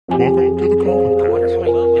Welcome to the Colin I wonder how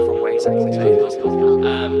many different ways I can say this.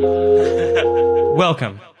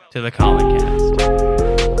 Welcome to the Colin Cast.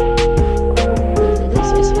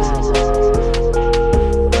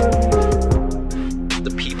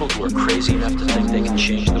 The people who are crazy enough to think they can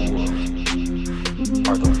change the world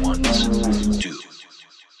are the ones who do.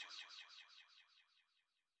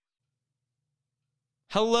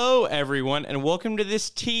 Hello, everyone, and welcome to this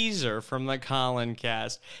teaser from the Colin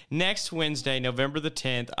Cast. Next Wednesday, November the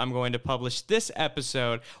 10th, I'm going to publish this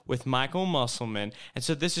episode with Michael Musselman. And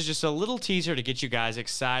so this is just a little teaser to get you guys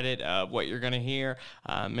excited of what you're going to hear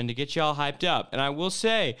and to get you all hyped up. And I will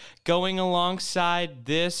say, going alongside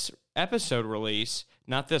this episode release,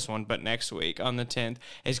 not this one, but next week on the 10th,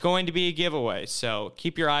 is going to be a giveaway. So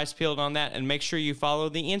keep your eyes peeled on that and make sure you follow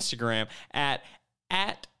the Instagram at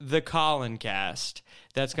the Colin Cast.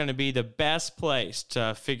 That's going to be the best place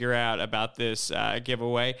to figure out about this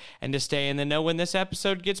giveaway and to stay in the know when this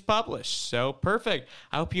episode gets published. So perfect.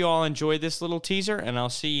 I hope you all enjoyed this little teaser, and I'll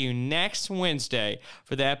see you next Wednesday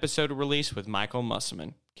for the episode release with Michael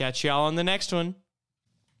Musselman. Catch y'all on the next one.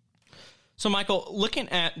 So, Michael, looking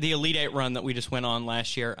at the Elite Eight run that we just went on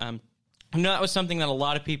last year, I know that was something that a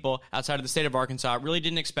lot of people outside of the state of Arkansas really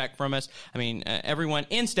didn't expect from us. I mean, everyone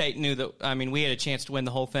in state knew that, we had a chance to win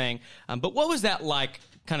the whole thing. But what was that like,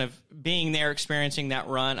 kind of being there, experiencing that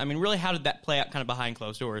run? I mean, really, how did that play out kind of behind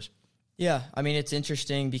closed doors? Yeah, I mean, it's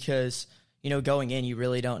interesting because, going in, you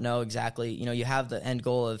really don't know exactly. You have the end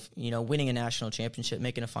goal of, winning a national championship,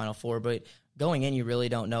 making a Final Four. But going in, you really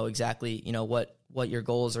don't know exactly, what your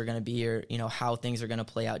goals are going to be or, how things are going to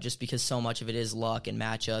play out, just because so much of it is luck and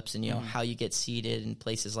matchups and, how you get seeded and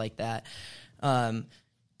places like that.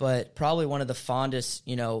 But probably one of the fondest,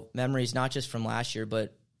 memories, not just from last year,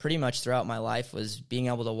 but pretty much throughout my life, was being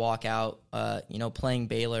able to walk out, playing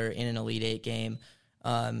Baylor in an Elite Eight game,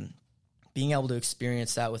 being able to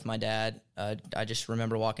experience that with my dad. I just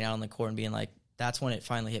remember walking out on the court and being like, that's when it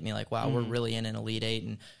finally hit me, like, wow, we're really in an Elite Eight.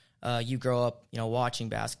 And you grow up, watching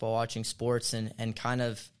basketball, watching sports, and kind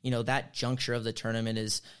of, that juncture of the tournament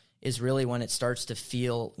is really when it starts to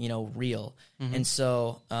feel, real. And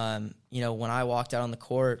so, when I walked out on the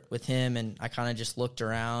court with him and I kind of just looked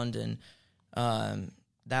around, and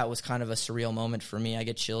that was kind of a surreal moment for me. I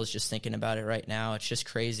get chills just thinking about it right now. It's just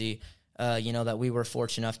crazy, that we were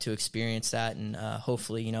fortunate enough to experience that, and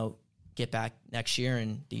hopefully, get back next year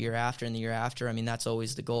and the year after and the year after. I mean, that's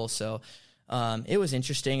always the goal. So it was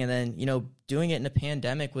interesting. And then, doing it in a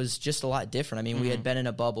pandemic was just a lot different. I mean, we had been in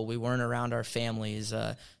a bubble. We weren't around our families.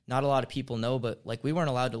 Not a lot of people know, but we weren't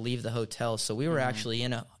allowed to leave the hotel. So we were actually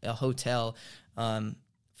in a hotel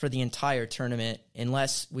for the entire tournament.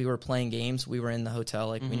 Unless we were playing games, we were in the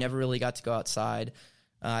hotel. We never really got to go outside.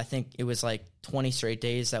 I think it was 20 straight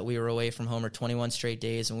days that we were away from home, or 21 straight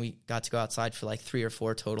days, and we got to go outside for 3 or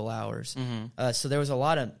 4 total hours. So there was a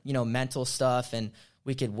lot of, mental stuff, and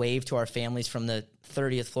we could wave to our families from the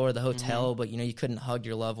 30th floor of the hotel, but, you couldn't hug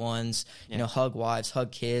your loved ones, hug wives,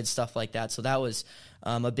 hug kids, stuff like that. So that was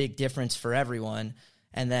a big difference for everyone.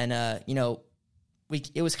 And then,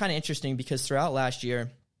 it was kind of interesting because throughout last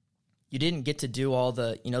year, you didn't get to do all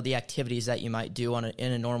the, the activities that you might do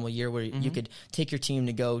in a normal year, where you could take your team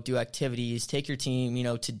to go do activities, take your team,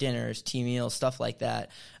 to dinners, team meals, stuff like that,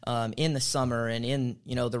 in the summer and in,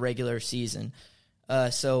 the regular season.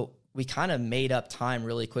 So we kind of made up time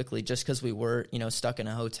really quickly just because we were, stuck in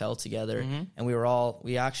a hotel together, and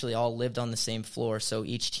we actually all lived on the same floor. So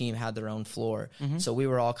each team had their own floor. So we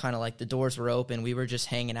were all kind of the doors were open. We were just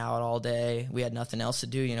hanging out all day. We had nothing else to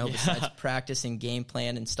do, besides practice and game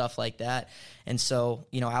plan and stuff like that. And so,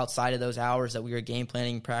 outside of those hours that we were game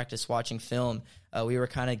planning, practice, watching film, we were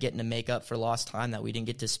kind of getting to make up for lost time that we didn't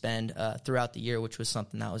get to spend throughout the year, which was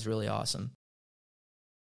something that was really awesome.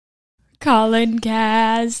 Colin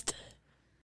Cast.